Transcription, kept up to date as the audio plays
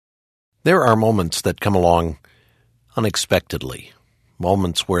There are moments that come along unexpectedly,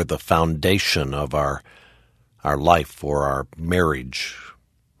 moments where the foundation of our life or our marriage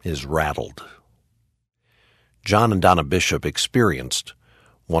is rattled. John and Donna Bishop experienced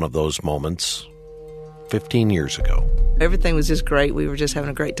one of those moments 15 years ago. Everything was just great. We were just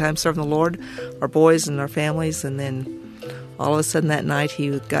having a great time serving the Lord, our boys and our families, and then all of a sudden that night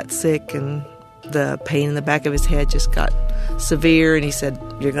he got sick and the pain in the back of his head just got severe, and he said,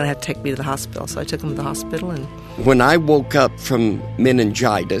 "You're going to have to take me to the hospital." So I took him to the hospital. And when I woke up from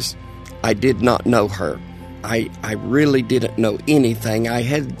meningitis, I did not know her. I really didn't know anything. I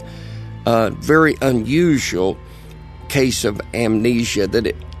had a very unusual case of amnesia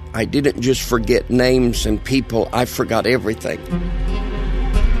that I didn't just forget names and people, I forgot everything.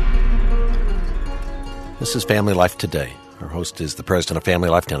 This is Family Life Today. Our host is the president of Family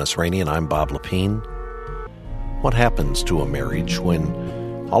Life, Dennis Rainey, and I'm Bob Lepine. What happens to a marriage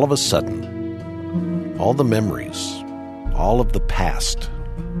when all of a sudden all the memories, all of the past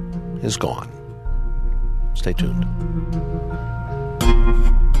is gone? Stay tuned.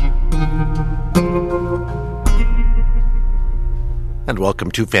 And welcome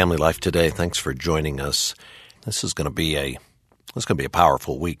to Family Life Today. Thanks for joining us. This is going to be a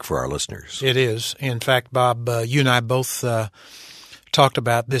powerful week for our listeners. It is. In fact, Bob, you and I both talked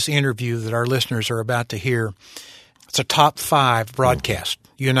about this interview that our listeners are about to hear. It's a top 5 broadcast.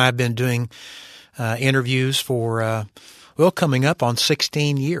 You and I have been doing interviews for, coming up on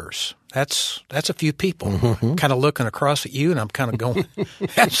 16 years. That's a few people. Mm-hmm. Kind of looking across at you, and I'm kind of going,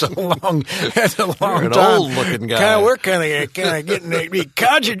 that's a long You're an time. Old-looking guy. We're kind of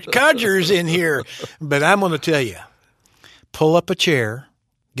getting codgers in here. But I'm going to tell you, pull up a chair,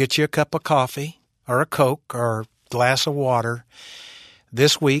 get you a cup of coffee or a Coke or a glass of water.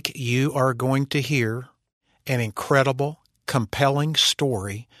 This week, you are going to hear an incredible, compelling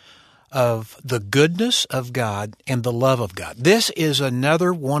story of the goodness of God and the love of God. This is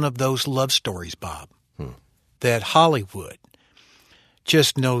another one of those love stories, Bob, that Hollywood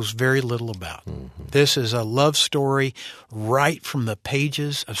just knows very little about. Mm-hmm. This is a love story right from the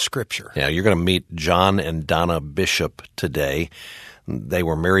pages of Scripture. Yeah, you're going to meet John and Donna Bishop today. They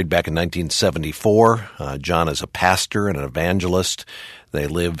were married back in 1974. John is a pastor and an evangelist. They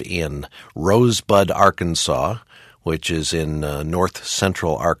live in Rosebud, Arkansas, which is in north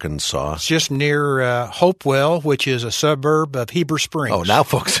central Arkansas. It's just near Hopewell, which is a suburb of Heber Springs. Oh, now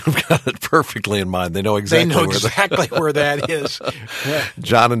folks have got it perfectly in mind. They know exactly where that is. Yeah.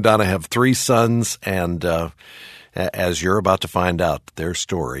 John and Donna have 3 sons, and as you're about to find out, their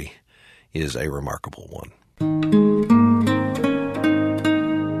story is a remarkable one.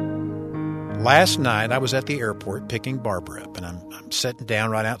 Last night, I was at the airport picking Barbara up, and I'm sitting down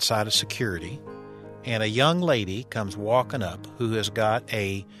right outside of security. And a young lady comes walking up who has got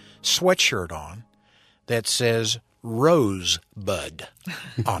a sweatshirt on that says Rosebud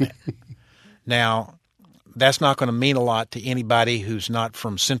on it. Now, that's not going to mean a lot to anybody who's not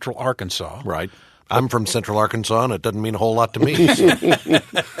from Central Arkansas. Right. I'm from Central Arkansas, and it doesn't mean a whole lot to me.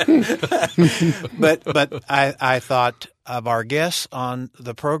 But I thought of our guests on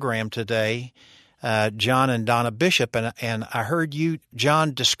the program today, John and Donna Bishop, and I heard you,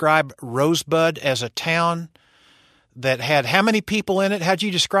 John, describe Rosebud as a town that had how many people in it? How'd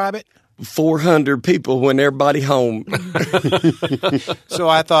you describe it? 400 people when everybody home. So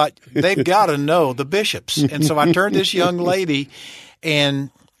I thought, they've got to know the Bishops. And so I turned this young lady, and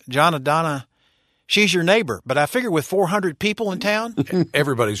John and Donna, she's your neighbor. But I figure with 400 people in town,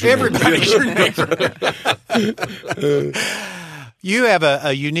 everybody's your neighbor. You have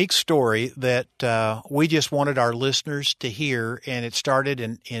a unique story that we just wanted our listeners to hear, and it started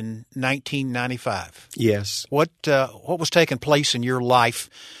in 1995. Yes. What was taking place in your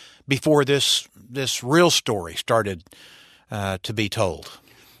life before this real story started to be told?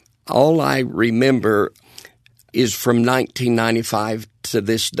 All I remember is from 1995 to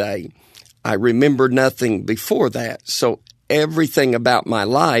this day. I remember nothing before that. So everything about my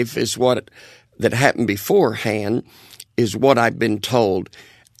life is that happened beforehand is what I've been told.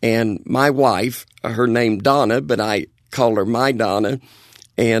 And my wife, her name Donna, but I call her my Donna.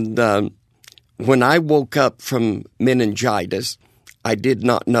 And when I woke up from meningitis, I did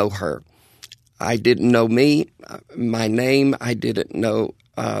not know her. I didn't know me, my name. I didn't know.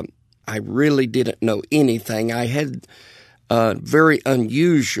 I really didn't know anything. I had a very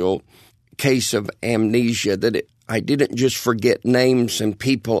unusual case of amnesia that I didn't just forget names and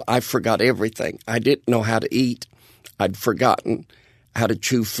people. I forgot everything. I didn't know how to eat. I'd forgotten how to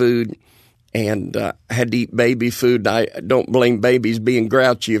chew food. and had to eat baby food. I don't blame babies being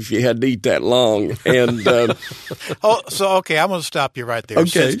grouchy if you had to eat that long. And okay, I'm going to stop you right there.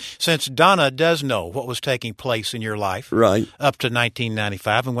 Okay. Since Donna does know what was taking place in your life right up to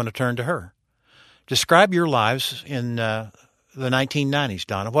 1995, I'm going to turn to her. Describe your lives in the 1990s,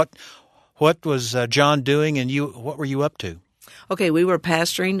 Donna. What was John doing, and what were you up to? Okay, we were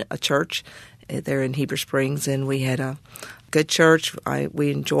pastoring a church there in Heber Springs, and we had a good church.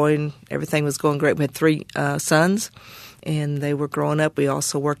 We enjoyed, everything was going great. We had 3 sons, and they were growing up. We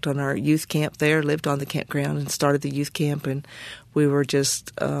also worked on our youth camp there, lived on the campground, and started the youth camp. And we were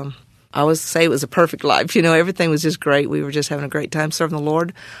just, I would say it was a perfect life. You know, everything was just great. We were just having a great time serving the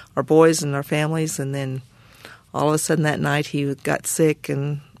Lord, our boys and our families. And then all of a sudden that night he got sick,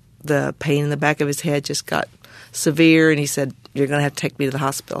 and the pain in the back of his head just got severe, and he said, "You're going to have to take me to the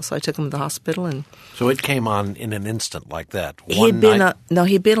hospital." So I took him to the hospital. And so it came on in an instant like that. He'd been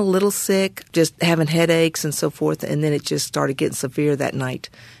a little sick, just having headaches and so forth, and then it just started getting severe that night,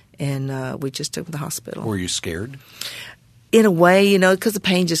 and we just took him to the hospital. Were you scared? In a way, you know, because the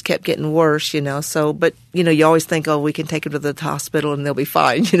pain just kept getting worse, you know. So, but, you know, you always think, oh, we can take him to the hospital and they'll be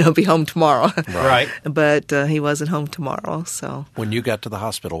fine, you know, be home tomorrow. Right. But he wasn't home tomorrow, so. When you got to the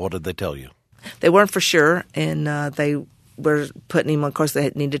hospital, what did they tell you? They weren't for sure, and they were putting him on. Of course, they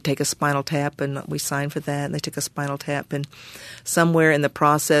needed to take a spinal tap, and we signed for that, and they took a spinal tap. And somewhere in the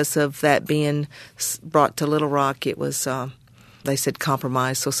process of that being brought to Little Rock, it was, they said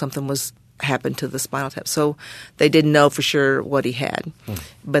compromised, so something was happened to the spinal tap. So they didn't know for sure what he had.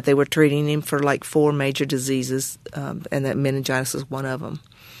 But they were treating him for like 4 major diseases, and that meningitis is one of them.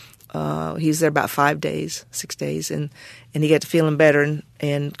 He was there about 6 days, and he got to feeling better.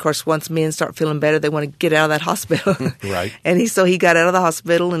 And of course, once men start feeling better, they want to get out of that hospital. Right. And so he got out of the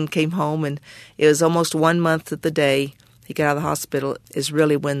hospital and came home, and it was almost 1 month to the day he got out of the hospital is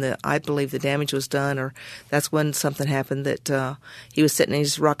really when I believe the damage was done, or that's when something happened that he was sitting in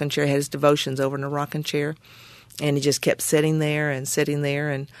his rocking chair, had his devotions over in a rocking chair, and he just kept sitting there,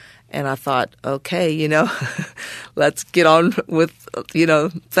 and I thought, okay, you know, let's get on with, you know,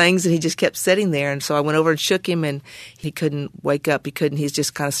 things. And he just kept sitting there. And so I went over and shook him, and he couldn't wake up. He's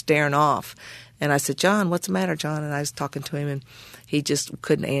just kind of staring off. And I said, "John, what's the matter, John?" And I was talking to him, and he just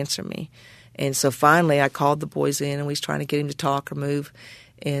couldn't answer me. And so finally I called the boys in, and we was trying to get him to talk or move.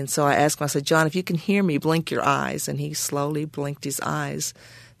 And so I asked him, I said, "John, if you can hear me, blink your eyes." And he slowly blinked his eyes,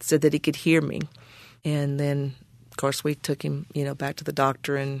 said that he could hear me. And then, of course, we took him, you know, back to the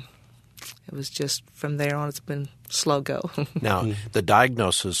doctor, and it was just from there on, it's been slow go. Now, the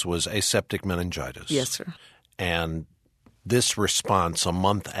diagnosis was aseptic meningitis. Yes, sir. And this response a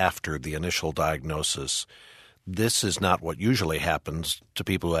month after the initial diagnosis, this is not what usually happens to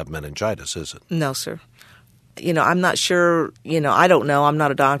people who have meningitis, is it? No, sir. You know, I'm not sure, you know, I don't know. I'm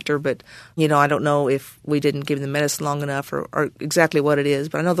not a doctor, but, you know, I don't know if we didn't give him the medicine long enough or exactly what it is.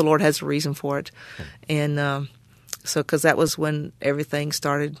 But I know the Lord has a reason for it. And so, because that was when everything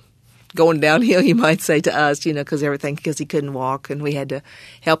started going downhill, you might say, to us, you know, because he couldn't walk, and we had to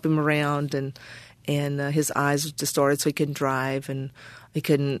help him around, and his eyes were distorted, so he couldn't drive, and he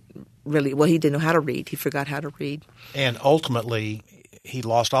couldn't really, well, he didn't know how to read. He forgot how to read. And ultimately, he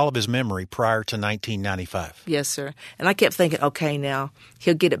lost all of his memory prior to 1995. Yes, sir. And I kept thinking, okay, now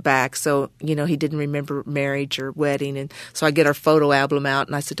he'll get it back. So, you know, he didn't remember marriage or wedding. And so I get our photo album out,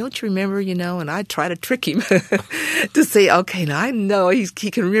 and I said, "Don't you remember, you know?" And I try to trick him to say, okay, now I know he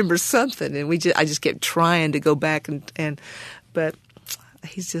can remember something. And I just kept trying to go back, but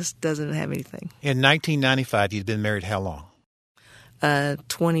he just doesn't have anything. In 1995, you'd been married how long?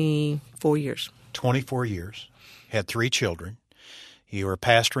 24 years. 24 years. Had 3 children. You were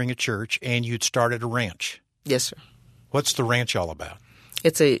pastoring a church, and you'd started a ranch. Yes, sir. What's the ranch all about?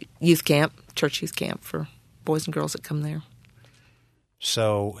 It's a youth camp, church youth camp for boys and girls that come there.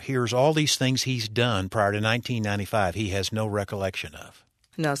 So here's all these things he's done prior to 1995 he has no recollection of.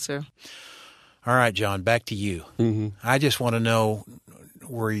 No, sir. All right, John, back to you. Mm-hmm. I just want to know,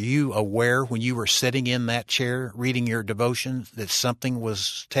 were you aware when you were sitting in that chair reading your devotion that something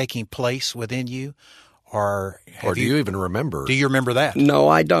was taking place within you? Or do you even remember? Do you remember that? No,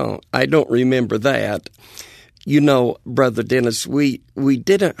 I don't. I don't remember that. You know, Brother Dennis, we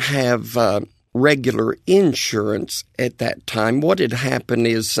didn't have regular insurance at that time. What had happened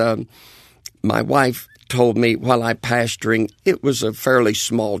is my wife told me while I pastoring, it was a fairly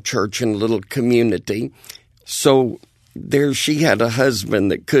small church in a little community. So there she had a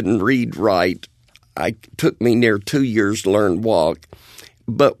husband that couldn't read right. It took me near 2 years to learn to walk.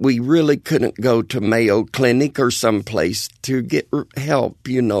 But we really couldn't go to Mayo Clinic or someplace to get help,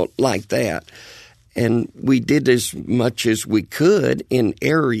 you know, like that. And we did as much as we could in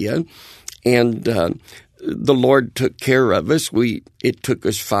area. And the Lord took care of us. It took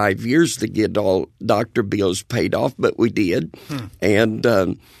us 5 years to get all doctor bills paid off, but we did.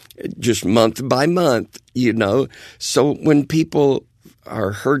 And just month by month, So when people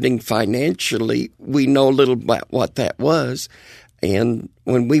are hurting financially, we know a little about what that was. And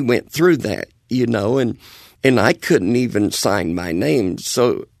when we went through that, and I couldn't even sign my name,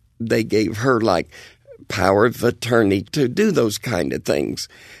 so they gave her like power of attorney to do those kind of things.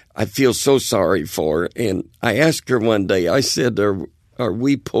 I feel so sorry for her. And I asked her one day, I said, are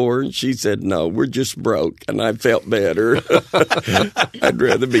we poor? And she said, no, we're just broke. And I felt better. I'd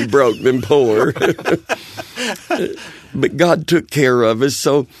rather be broke than poor. But God took care of us.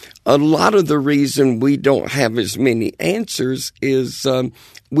 So a lot of the reason we don't have as many answers is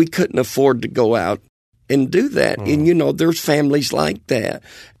we couldn't afford to go out and do that. And, there's families like that.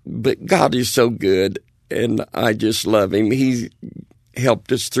 But God is so good, and I just love him. He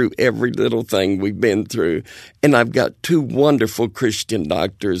helped us through every little thing we've been through. And I've got 2 wonderful Christian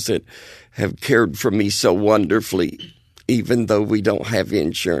doctors that have cared for me so wonderfully, even though we don't have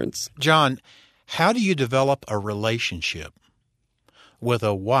insurance. John, how do you develop a relationship with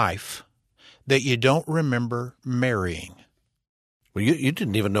a wife that you don't remember marrying? Well, you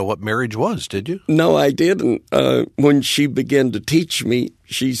didn't even know what marriage was, did you? No, I didn't. When she began to teach me,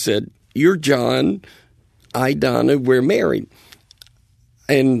 she said, "You're John, I, Donna, we're married."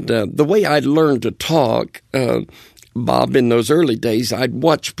 And the way I learned to talk, Bob, in those early days, I'd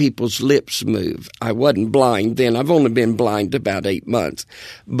watch people's lips move. I wasn't blind then. I've only been blind about 8 months.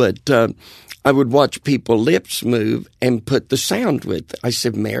 But I would watch people's lips move and put the sound with it. I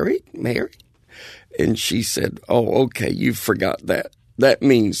said, "Married? Married?" And she said, "Oh, okay, you forgot that. That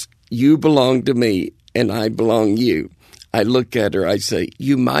means you belong to me and I belong you." I look at her, I say,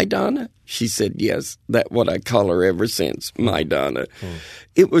 "You my Donna?" She said, "Yes." That's what I call her ever since, my Donna.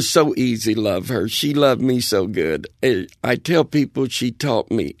 It was so easy to love her. She loved me so good. I tell people she taught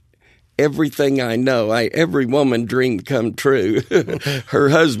me everything I know. Every woman dream come true. Her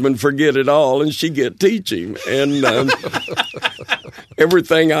husband forget it all, and she get teach him. And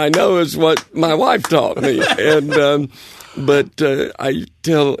everything I know is what my wife taught me. And but I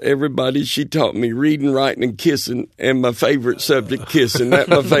tell everybody she taught me reading, writing, and kissing, and my favorite subject, kissing. That's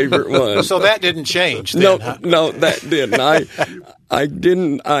my favorite one. So that didn't change then, huh? No, that didn't. I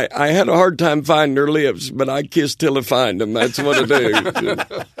didn't. I had a hard time finding her lips, but I kissed till I find them. That's what I do.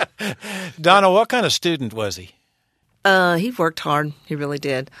 Donna, what kind of student was he? He worked hard. He really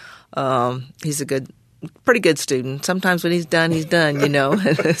did. He's pretty good student. Sometimes when he's done,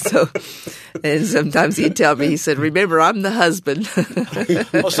 and sometimes he'd tell me, he said, "Remember, I'm the husband."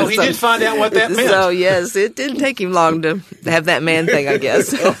 So he did find out what that meant. So, yes, it didn't take him long to have that man thing, I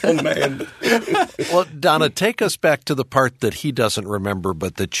guess. Oh, man. Well, Donna, take us back to the part that he doesn't remember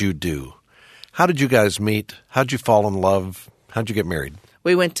but that you do. How did you guys meet? How did you fall in love? How did you get married?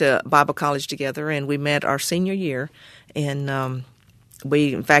 We went to Bible college together, and we met our senior year, and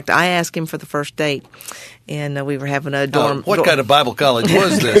in fact, I asked him for the first date, and we were having a dorm. What kind of Bible college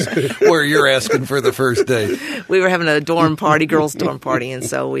was this where you're asking for the first date? We were having a dorm party, girls' dorm party, and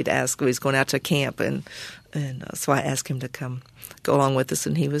so we was going out to camp, and so I asked him to come go along with us,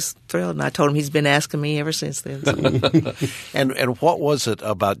 and he was thrilled. And I told him he's been asking me ever since then. So. And what was it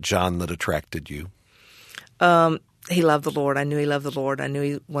about John that attracted you? He loved the Lord. I knew he loved the Lord. I knew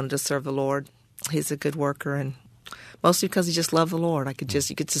he wanted to serve the Lord. He's a good worker, and mostly because he just loved the Lord. You could just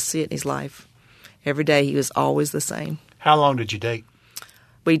see it in his life. Every day he was always the same. How long did you date?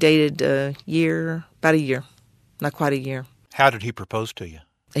 We dated about a year, not quite a year. How did he propose to you?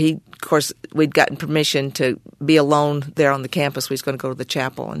 Of course, we'd gotten permission to be alone there on the campus. We was going to go to the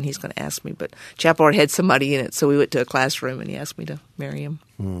chapel, and he's going to ask me. But chapel already had somebody in it, so we went to a classroom, and he asked me to marry him.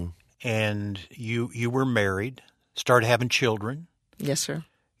 And you were married, started having children. Yes, sir.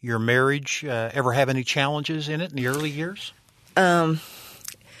 Your marriage ever have any challenges in it in the early years?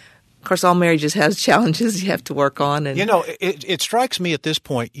 Of course, all marriages has challenges you have to work on. And it strikes me at this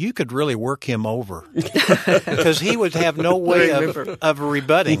point you could really work him over because he would have no way of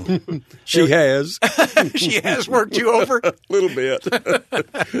rebutting. She has. She has worked you over? A little bit.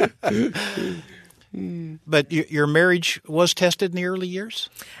 But your marriage was tested in the early years?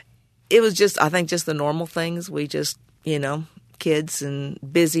 It was just the normal things. We just, kids and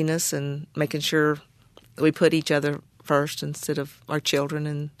busyness and making sure we put each other first instead of our children,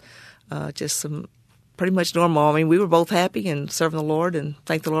 and just some pretty much normal. I mean, we were both happy and serving the Lord, and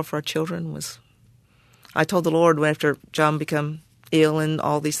thank the Lord for our children. I told the Lord after John became ill and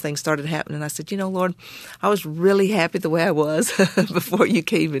all these things started happening, I said, Lord, I was really happy the way I was before you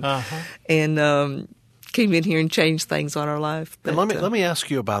came in. And came in here and changed things on our life. But, And let me ask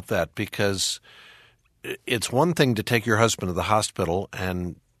you about that, because it's one thing to take your husband to the hospital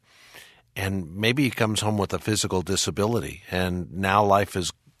and maybe he comes home with a physical disability, and now life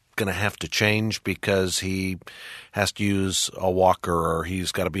is going to have to change because he has to use a walker, or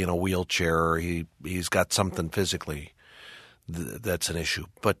he's got to be in a wheelchair, or he's got something physically that's an issue.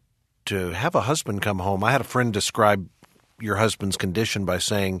 But to have a husband come home, I had a friend describe your husband's condition by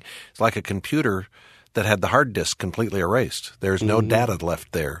saying it's like a computer that had the hard disk completely erased. There's no data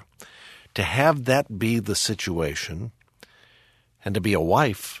left there. To have that be the situation, and to be a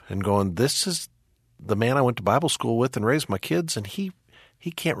wife and going, this is the man I went to Bible school with and raised my kids, and he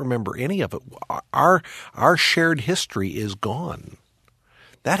can't remember any of it. Our shared history is gone.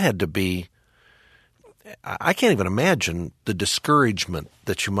 That had to be – I can't even imagine the discouragement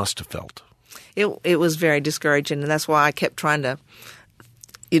that you must have felt. It was very discouraging, and that's why I kept trying to,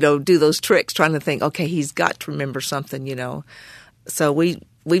 do those tricks, trying to think, okay, he's got to remember something, So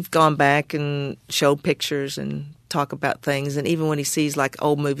we've gone back and showed pictures and talk about things, and even when he sees like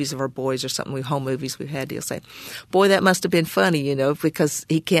old movies of our boys or something, home movies we've had, he'll say, boy, that must have been funny, because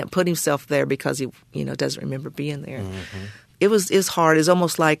he can't put himself there because he, doesn't remember being there. Mm-hmm. It was hard. It's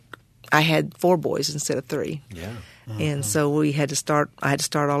almost like I had 4 boys instead of 3. Yeah. Mm-hmm. And so I had to start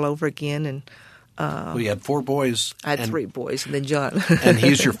all over again. And you had 4 boys. I had 3 boys, and then John. And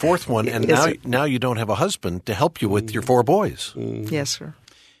he's your 4th one, and yes, now you don't have a husband to help you with your 4 boys. Mm-hmm. Yes, sir.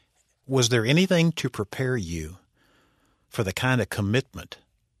 Was there anything to prepare you for the kind of commitment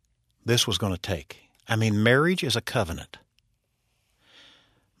this was going to take? I mean, marriage is a covenant.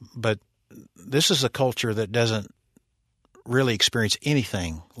 But this is a culture that doesn't really experience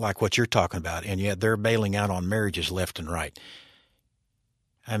anything like what you're talking about, and yet they're bailing out on marriages left and right.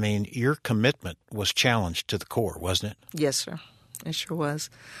 I mean, your commitment was challenged to the core, wasn't it? Yes, sir. It sure was.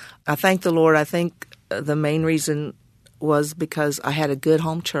 I thank the Lord. I think the main reason was because I had a good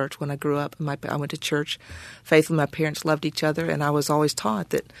home church when I grew up. I went to church faithfully. My parents loved each other, and I was always taught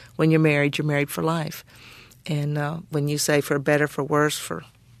that when you're married for life. And when you say for better, for worse, for,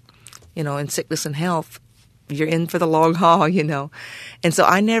 in sickness and health, you're in for the long haul, And so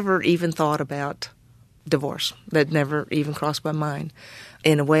I never even thought about divorce. That never even crossed my mind.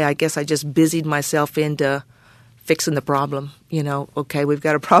 In a way, I guess I just busied myself into fixing the problem. Okay, we've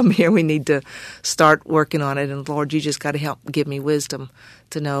got a problem here. We need to start working on it. And Lord, you just got to help give me wisdom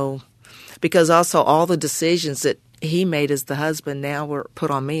to know. Because also all the decisions that he made as the husband now were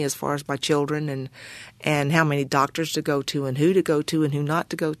put on me as far as my children and how many doctors to go to and who not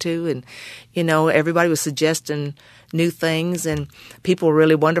to go to. And, everybody was suggesting new things, and people were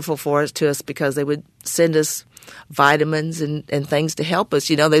really wonderful to us because they would send us vitamins and things to help us.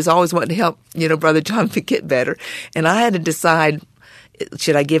 They always wanted to help, Brother Jonathan get better. And I had to decide,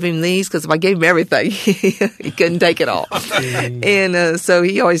 should I give him these? Because if I gave him everything, he couldn't take it all. And so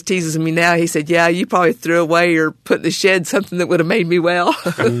he always teases me now. He said, yeah, you probably threw away or put in the shed something that would have made me well.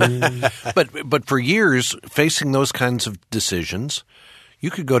 But for years, facing those kinds of decisions,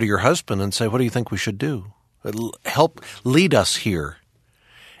 you could go to your husband and say, what do you think we should do? Help lead us here.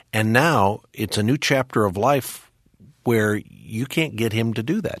 And now it's a new chapter of life where you can't get him to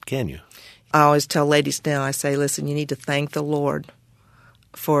do that, can you? I always tell ladies now, I say, listen, you need to thank the Lord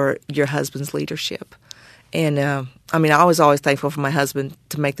for your husband's leadership. And I was always thankful for my husband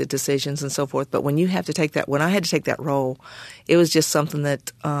to make the decisions and so forth. But when I had to take that role, it was just something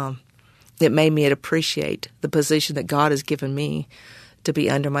that it made me appreciate the position that God has given me to be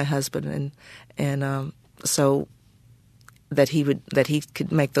under my husband, and so that he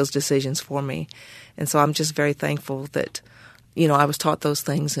could make those decisions for me. And so I'm just very thankful that, I was taught those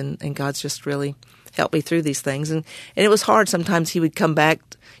things, and God's just really helped me through these things. And it was hard. Sometimes he would come back,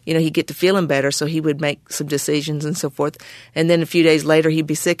 he'd get to feeling better, so he would make some decisions and so forth. And then a few days later, he'd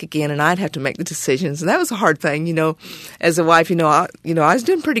be sick again, and I'd have to make the decisions. And that was a hard thing, as a wife, I was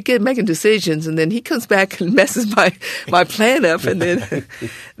doing pretty good making decisions, and then he comes back and messes my plan up. And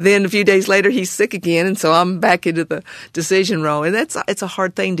then a few days later, he's sick again, and so I'm back into the decision role. And it's a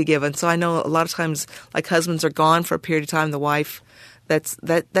hard thing to give. And so I know a lot of times, like husbands are gone for a period of time, the wife,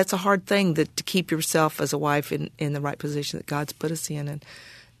 that's a hard thing to keep yourself as a wife in the right position that God's put us in.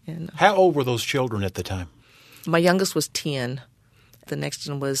 And how old were those children at the time? My youngest was 10. The next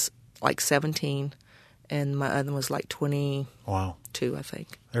one was like 17, and my other one was like 22, wow, I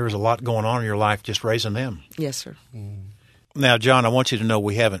think. There was a lot going on in your life just raising them. Yes, sir. Now, John, I want you to know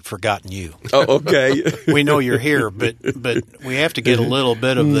we haven't forgotten you. Oh, okay. We know you're here, but we have to get a little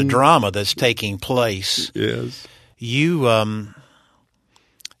bit of the drama that's taking place. Yes.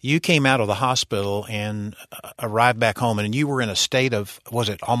 you came out of the hospital and arrived back home, and you were in a state of, was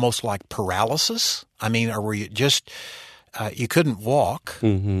it almost like paralysis? I mean, or were you just, you couldn't walk,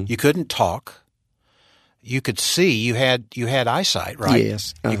 you couldn't talk, you could see, you had eyesight, right?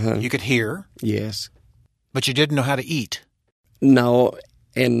 Yes. You could hear. Yes. But you didn't know how to eat. No,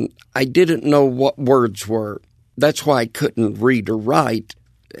 and I didn't know what words were. That's why I couldn't read or write.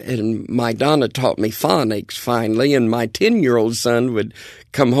 And my Donna taught me phonics finally, and my 10-year-old son would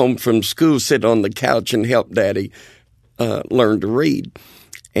come home from school, sit on the couch, and help Daddy learn to read.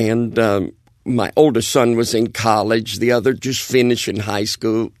 And my oldest son was in college, the other just finishing high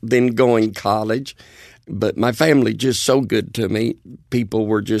school, then going college. But my family just so good to me. People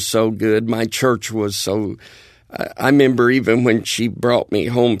were just so good. My church was so... I remember even when she brought me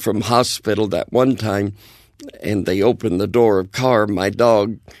home from hospital that one time, and they opened the door of car, my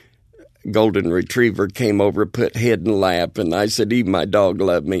dog, golden retriever, came over, put head in lap, and I said, even my dog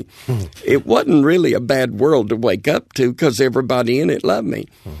loved me. It wasn't really a bad world to wake up to because everybody in it loved me.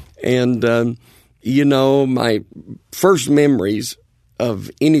 And, you know, my first memories of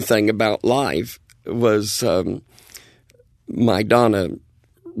anything about life was my Donna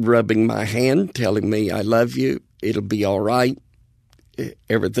rubbing my hand, telling me, I love you, it'll be all right.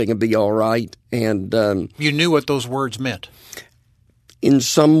 Everything will be all right. And you knew what those words meant? In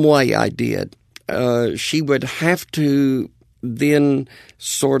some way I did. She would have to then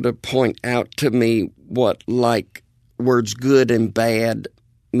sort of point out to me what like words good and bad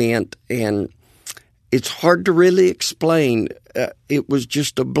meant, and it's hard to really explain. It was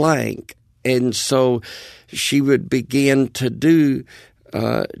just a blank. And so she would begin to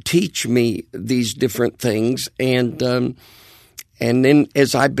teach me these different things, and then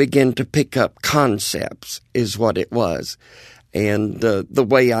as I began to pick up concepts is what it was. And the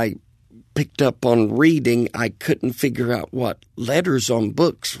way I picked up on reading, I couldn't figure out what letters on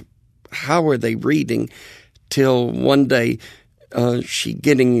books, how are they reading, till one day she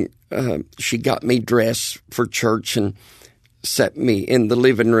got me dressed for church and set me in the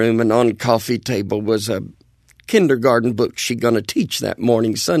living room, and on coffee table was a kindergarten book she going to teach that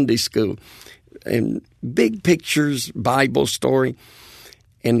morning, Sunday school, and big pictures, Bible story.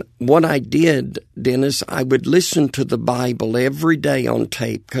 And what I did, Dennis, I would listen to the Bible every day on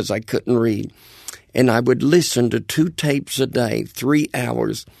tape because I couldn't read. And I would listen to 2 tapes a day, 3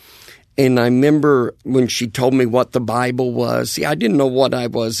 hours. And I remember when she told me what the Bible was. See, I didn't know what I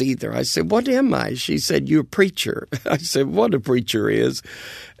was either. I said, what am I? She said, you're a preacher. I said, what a preacher is.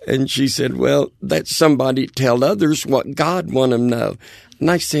 And she said, well, that's somebody to tell others what God want them to know. And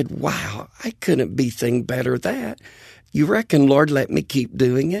I said, wow, I couldn't be thing better than that. You reckon, Lord, let me keep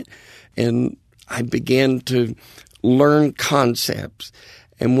doing it? And I began to learn concepts.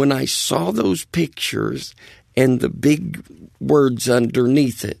 And when I saw those pictures and the big words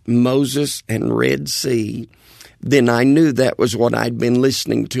underneath it, Moses and Red Sea, then I knew that was what I'd been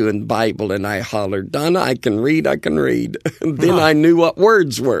listening to in the Bible, and I hollered, Donna, I can read. Then I knew what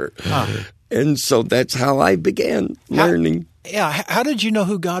words were. And so that's how I began learning. How did you know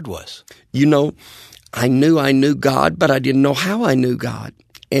who God was? You know, I knew God, but I didn't know how I knew God.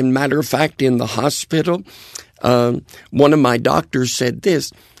 And matter of fact, in the hospital, one of my doctors said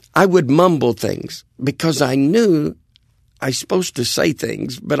this, I would mumble things because I knew I was supposed to say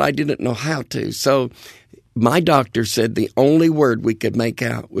things, but I didn't know how to. So my doctor said the only word we could make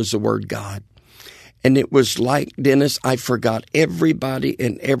out was the word God. And it was like, Dennis, I forgot everybody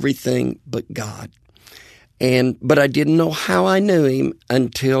and everything but God. But I didn't know how I knew him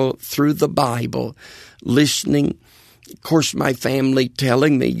until through the Bible, listening. Of course, my family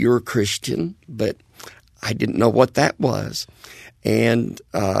telling me you're a Christian, but I didn't know what that was. And,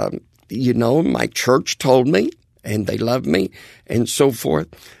 my church told me, and they loved me, and so forth.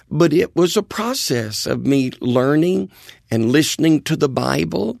 But it was a process of me learning and listening to the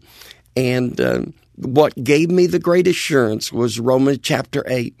Bible. And what gave me the great assurance was Romans chapter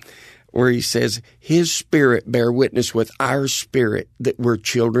 8, where he says, his spirit bear witness with our spirit that we're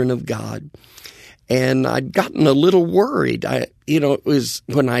children of God. And I'd gotten a little worried. It was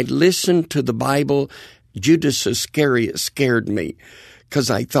when I listened to the Bible, Judas Iscariot scared me because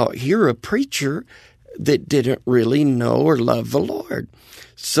I thought, you're a preacher that didn't really know or love the Lord.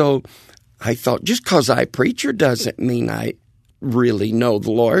 So I thought, just because I'm a preacher doesn't mean I really know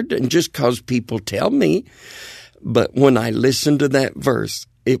the Lord, and just because people tell me. But when I listened to that verse,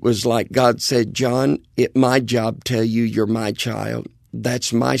 it was like God said, John, it's my job to tell you you're my child.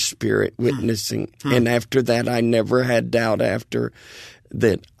 That's my spirit witnessing. And after that, I never had doubt after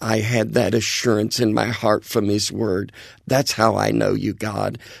that. I had that assurance in my heart from his word. That's how I know you,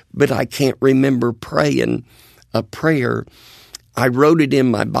 God. But I can't remember praying a prayer I wrote it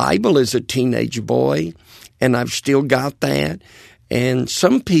in my Bible as a teenage boy, and I've still got that. And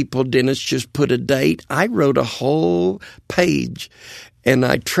some people, Dennis, just put a date. I wrote a whole page, and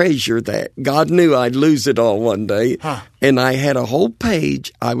I treasure that. God knew I'd lose it all one day. And I had a whole page.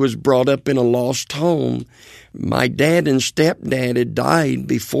 I was brought up in a lost home. My dad and stepdad had died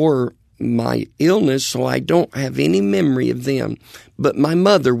before my illness, so I don't have any memory of them. But my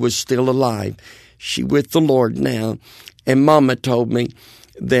mother was still alive. She's with the Lord now. And Mama told me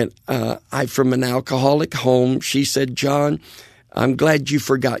that I'm from an alcoholic home. She said, John, I'm glad you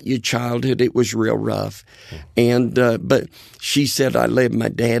forgot your childhood. It was real rough. And but she said I led my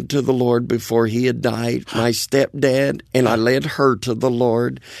dad to the Lord before he had died, my stepdad, and I led her to the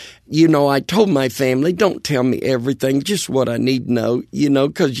Lord. You know, I told my family, don't tell me everything, just what I need to know, you know,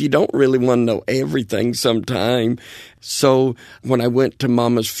 because you don't really want to know everything sometime. So when I went to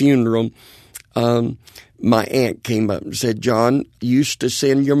Mama's funeral, my aunt came up and said, John, you used to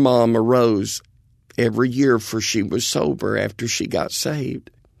send your mom a rose every year for she was sober after she got saved.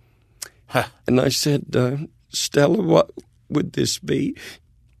 And I said, Stella, what would this be?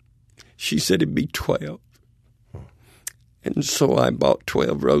 She said it'd be 12. And so I bought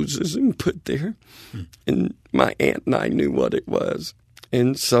 12 roses and put there. And my aunt and I knew what it was.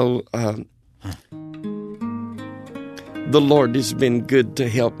 And so the Lord has been good to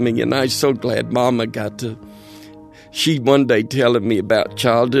help me. And I'm so glad Mama got to... She one day telling me about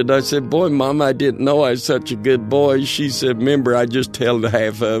childhood. I said, boy, Mama, I didn't know I was such a good boy. She said, remember, I just tell the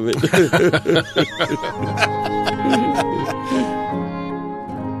half of it.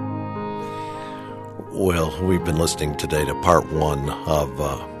 Well, we've been listening today to part one of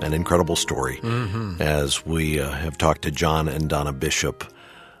an incredible story as we have talked to John and Donna Bishop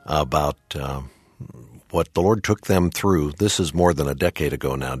about what the Lord took them through. This is more than a decade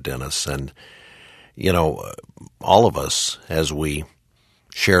ago now, Dennis, and you know, all of us, as we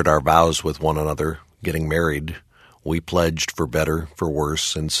shared our vows with one another, getting married, we pledged for better, for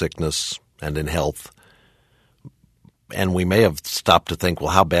worse, in sickness and in health. And we may have stopped to think, well,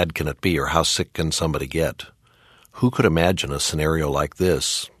 how bad can it be, or how sick can somebody get? Who could imagine a scenario like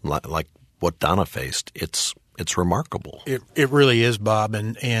this, like what Donna faced? It's remarkable. It really is, Bob,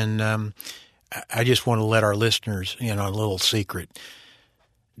 and I just want to let our listeners, you know, a little secret.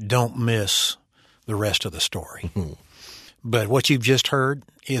 Don't miss the rest of the story. But what you've just heard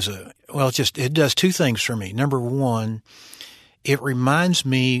is it does two things for me. Number one, it reminds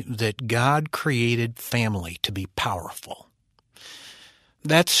me that God created family to be powerful.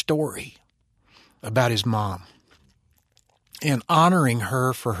 That story about his mom and honoring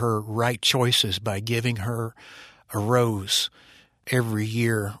her for her right choices by giving her a rose every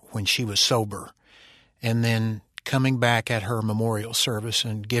year when she was sober, and then coming back at her memorial service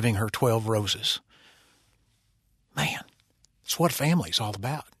and giving her 12 roses. Man, it's what family's all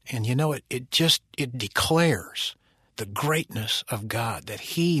about. And you know, it declares the greatness of God, that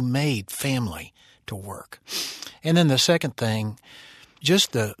he made family to work. And then the second thing,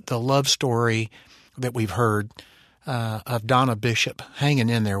 just the love story that we've heard of Donna Bishop hanging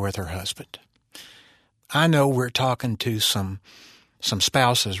in there with her husband. I know we're talking to some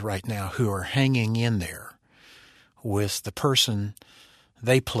spouses right now who are hanging in there with the person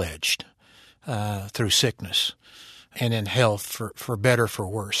they pledged through sickness and in health for better, for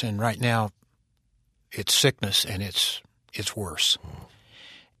worse. And right now, it's sickness and it's worse.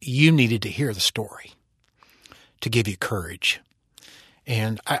 You needed to hear the story to give you courage.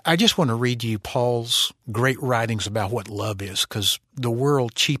 And I just want to read you Paul's great writings about what love is, because the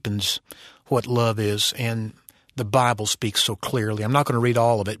world cheapens what love is, and the Bible speaks so clearly. I'm not going to read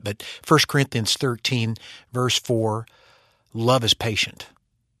all of it, but 1 Corinthians 13, verse 4, love is patient.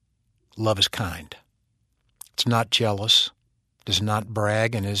 Love is kind. It's not jealous, does not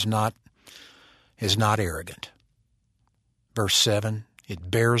brag, and is not arrogant. Verse 7, it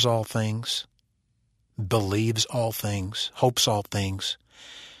bears all things, believes all things, hopes all things.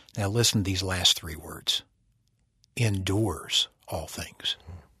 Now listen to these last three words. Endures all things.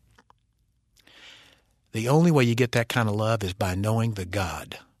 The only way you get that kind of love is by knowing the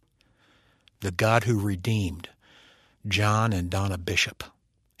God who redeemed John and Donna Bishop,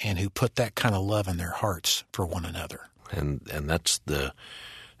 and who put that kind of love in their hearts for one another. And that's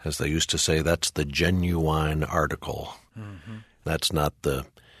as they used to say, that's the genuine article. Mm-hmm. That's not the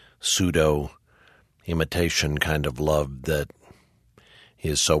pseudo imitation kind of love that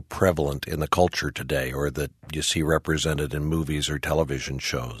is so prevalent in the culture today, or that you see represented in movies or television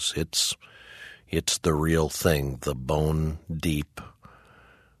shows. It's the real thing, the bone deep,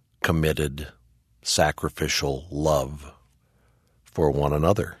 committed, sacrificial love for one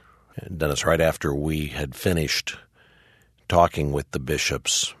another. And Dennis, right after we had finished talking with the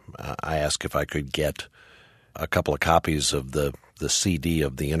bishops, I asked if I could get a couple of copies of the CD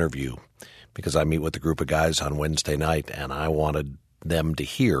of the interview, because I meet with a group of guys on Wednesday night, and I wanted them to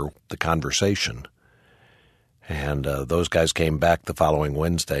hear the conversation. And those guys came back the following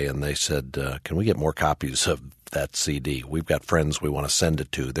Wednesday, and they said, can we get more copies of that CD? We've got friends we want to send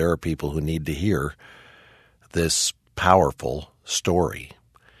it to. There are people who need to hear this powerful story.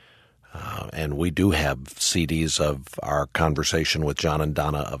 And we do have CDs of our conversation with John and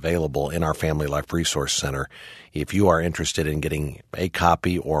Donna available in our Family Life Resource Center. If you are interested in getting a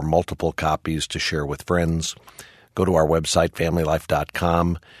copy or multiple copies to share with friends, go to our website,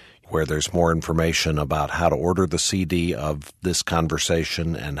 familylife.com, where there's more information about how to order the CD of this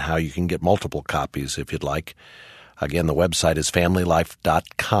conversation and how you can get multiple copies if you'd like. Again, the website is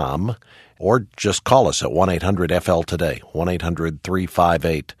familylife.com, or just call us at 1-800-FL-TODAY,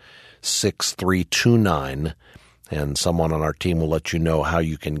 1-800-358-6329, and someone on our team will let you know how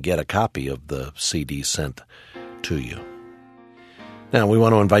you can get a copy of the CD sent to you. Now, we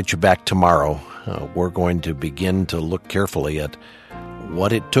want to invite you back tomorrow. We're going to begin to look carefully at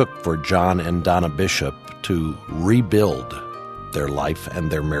what it took for John and Donna Bishop to rebuild their life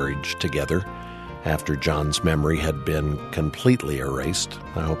and their marriage together after John's memory had been completely erased.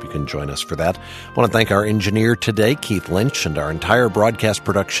 I hope you can join us for that. I want to thank our engineer today, Keith Lynch, and our entire broadcast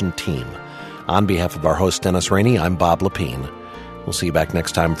production team. On behalf of our host, Dennis Rainey, I'm Bob Lepine. We'll see you back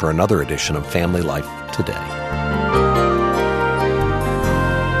next time for another edition of Family Life Today.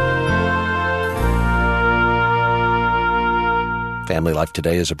 Family Life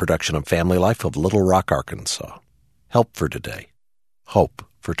Today is a production of Family Life of Little Rock, Arkansas. Help for today. Hope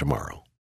for tomorrow.